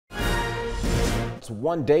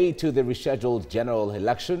One day to the rescheduled general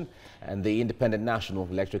election, and the Independent National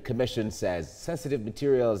Electoral Commission says sensitive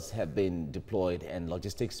materials have been deployed and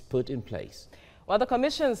logistics put in place. Well, the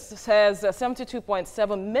Commission says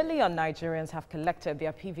 72.7 million Nigerians have collected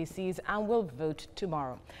their PVCs and will vote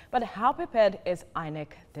tomorrow. But how prepared is INEC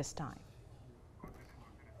this time?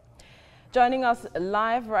 Joining us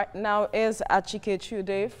live right now is Achike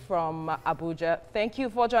Chude from Abuja. Thank you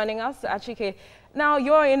for joining us, Achike. Now,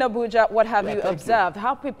 you're in Abuja. What have you observed?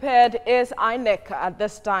 How prepared is INEC at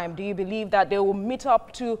this time? Do you believe that they will meet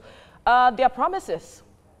up to their promises?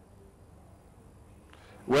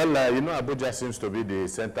 Well, Abuja seems to be the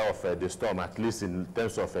center of the storm, at least in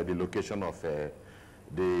terms of the location of the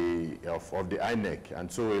INEC. And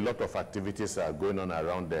so a lot of activities are going on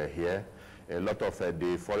around here. A lot of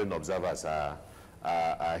the foreign observers are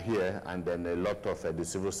here, and then a lot of the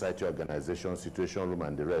civil society organizations, Situation Room,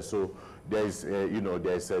 and the rest. So there is,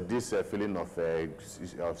 there's this feeling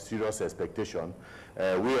of serious expectation.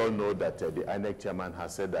 We all know that the INEC chairman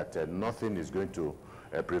has said that nothing is going to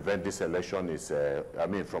prevent this election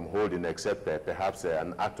from holding, except perhaps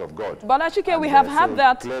an act of God. But Achike, we have had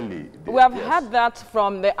that. We have had that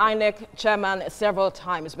from the INEC chairman several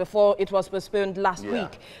times before it was postponed last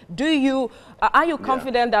week. Are you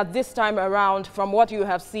confident that this time around, from what you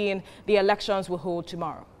have seen, the elections will hold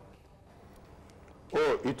tomorrow?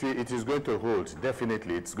 Oh, it is going to hold.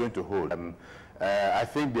 Definitely, it's going to hold. I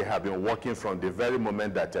think they have been working from the very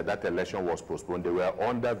moment that that election was postponed. They were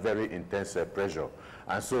under very intense pressure.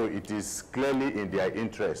 And so it is clearly in their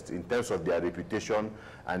interest, in terms of their reputation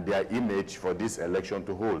and their image, for this election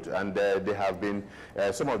to hold. And there have been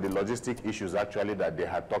some of the logistic issues, actually, that they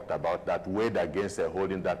had talked about that weighed against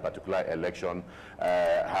holding that particular election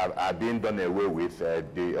are being done away with.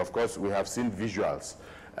 Of course, we have seen visuals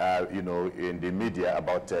in the media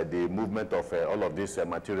about the movement of all of these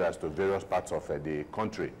materials to various parts of the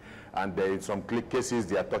country. And in some cases,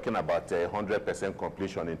 they are talking about 100%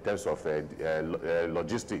 completion in terms of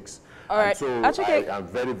logistics. All right. And so I am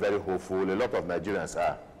very, very hopeful. A lot of Nigerians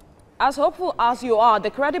are. As hopeful as you are, the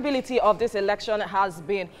credibility of this election has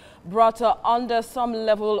been brought under some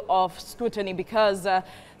level of scrutiny, because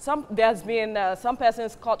there's been some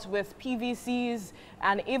persons caught with PVCs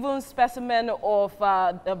and even specimen of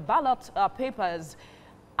the ballot papers.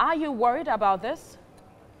 Are you worried about this?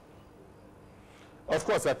 Of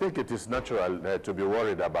course, I think it is natural to be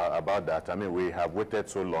worried about that. I mean, we have waited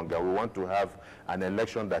so long, and we want to have an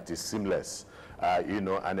election that is seamless.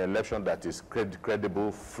 An election that is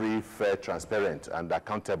credible, free, fair, transparent, and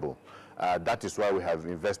accountable. That is why we have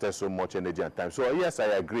invested so much energy and time. So yes, I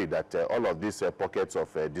agree that all of these pockets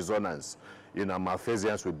of dissonance,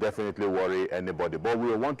 malfeasance will definitely worry anybody. But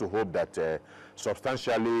we want to hope that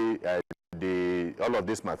substantially all of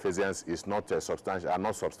these malfeasance is not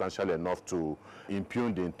substantial enough to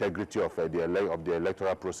impugn the integrity of the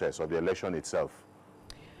electoral process, of the election itself.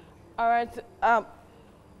 All right.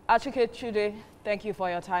 Achike Chude, thank you for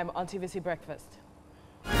your time on TVC Breakfast.